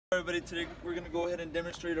Everybody, today we're going to go ahead and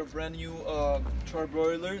demonstrate our brand new char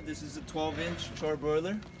broiler. This is a 12-inch char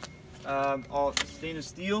broiler, all stainless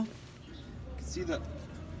steel. You can see the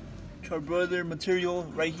char broiler material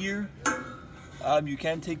right here. You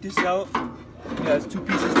can take this out. It has two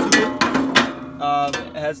pieces to it.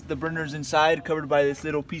 It has the burners inside, covered by this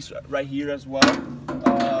little piece right here as well.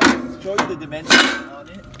 Show you the dimensions on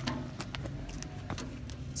it.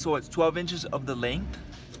 So it's 12 inches of the length.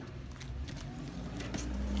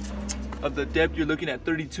 Of the depth, you're looking at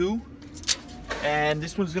 32, and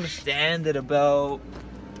this one's gonna stand at about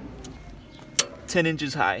 10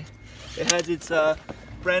 inches high. It has its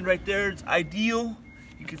brand right there. It's ideal.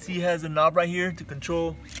 You can see it has a knob right here to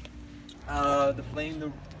control the flame,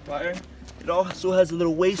 the fire. It also has a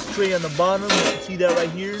little waste tray on the bottom. You can see that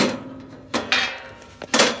right here.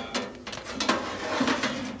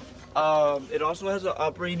 It also has an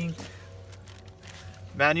operating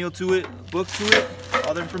manual to it, books to it.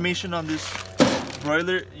 All the information on this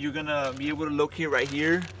broiler you're gonna be able to locate right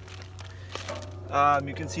here.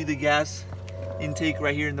 You can see the gas intake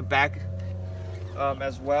right here in the back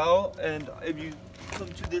as well. And if you come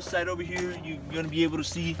to this side over here, you're gonna be able to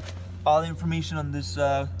see all the information on this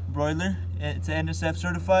broiler. It's NSF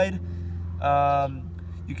certified.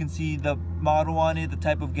 You can see the model on it, the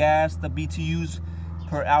type of gas, the BTUs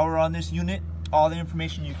per hour on this unit. All the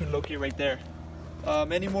information you can locate right there.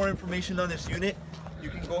 Any more information on this unit, you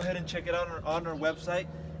can go ahead and check it out on our website,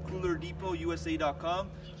 coolerdepot.usa.com.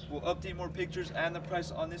 We'll update more pictures and the price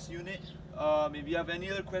on this unit. If you have any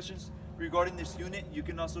other questions regarding this unit, you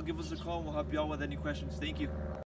can also give us a call and we'll help you out with any questions. Thank you.